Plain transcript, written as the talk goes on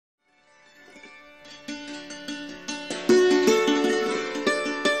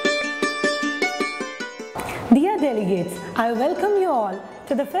delegates, I welcome you all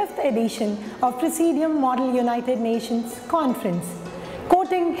to the 5th edition of Presidium Model United Nations Conference.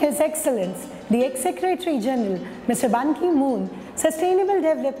 Quoting His Excellence, the Ex-Secretary General, Mr. Ban Ki-moon, sustainable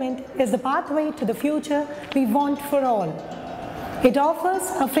development is the pathway to the future we want for all. It offers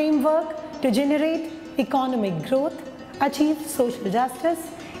a framework to generate economic growth, achieve social justice,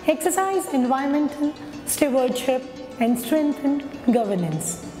 exercise environmental stewardship, and strengthen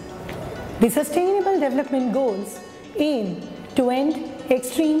governance. The Sustainable Development Goals aim to end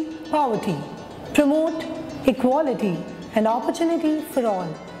extreme poverty, promote equality and opportunity for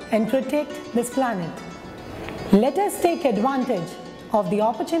all, and protect this planet. Let us take advantage of the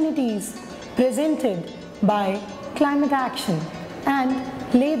opportunities presented by climate action and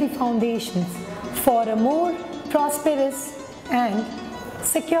lay the foundations for a more prosperous and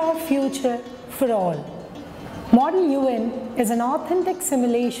secure future for all. Model UN is an authentic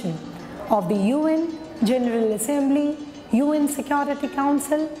simulation of the UN General Assembly, UN Security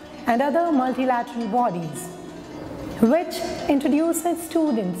Council, and other multilateral bodies, which introduces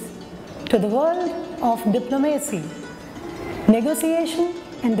students to the world of diplomacy, negotiation,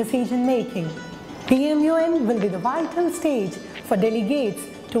 and decision-making. PMUN will be the vital stage for delegates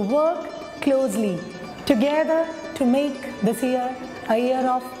to work closely together to make this year a year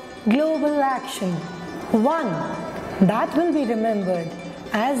of global action, one that will be remembered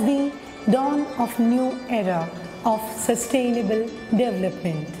as the dawn of new era of sustainable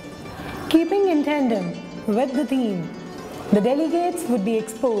development. Keeping in tandem with the theme, the delegates would be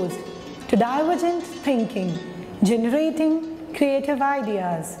exposed to divergent thinking, generating creative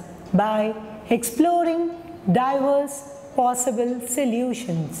ideas by exploring diverse possible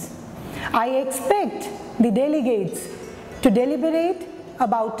solutions. I expect the delegates to deliberate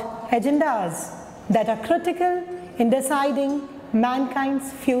about agendas that are critical in deciding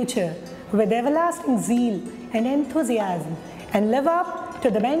mankind's future with everlasting zeal and enthusiasm, and live up to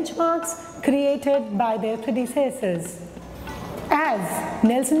the benchmarks created by their predecessors. As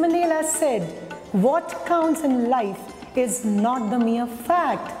Nelson Mandela said, what counts in life is not the mere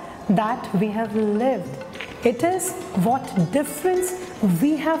fact that we have lived. It is what difference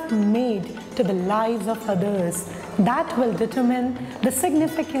we have made to the lives of others that will determine the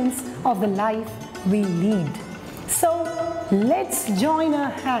significance of the life we lead. So let's join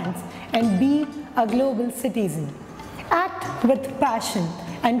our hands and be a global citizen. Act with passion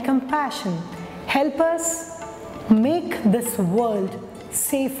and compassion. Help us make this world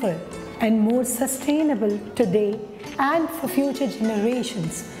safer and more sustainable today and for future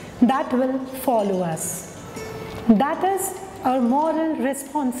generations that will follow us. That is our moral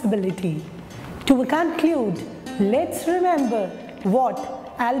responsibility. To conclude, let's remember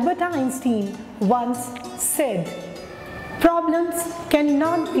what Albert Einstein once said: problems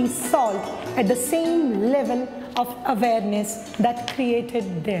cannot be solved at the same level of awareness that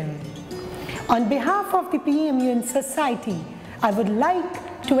created them. On behalf of the PMUN Society, I would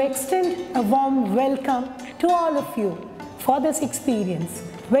like to extend a warm welcome to all of you for this experience,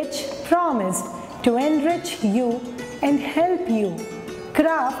 which promised to enrich you and help you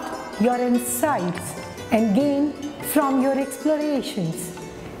craft your insights and gain from your explorations.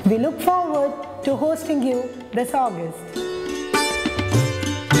 We look forward to hosting you this August.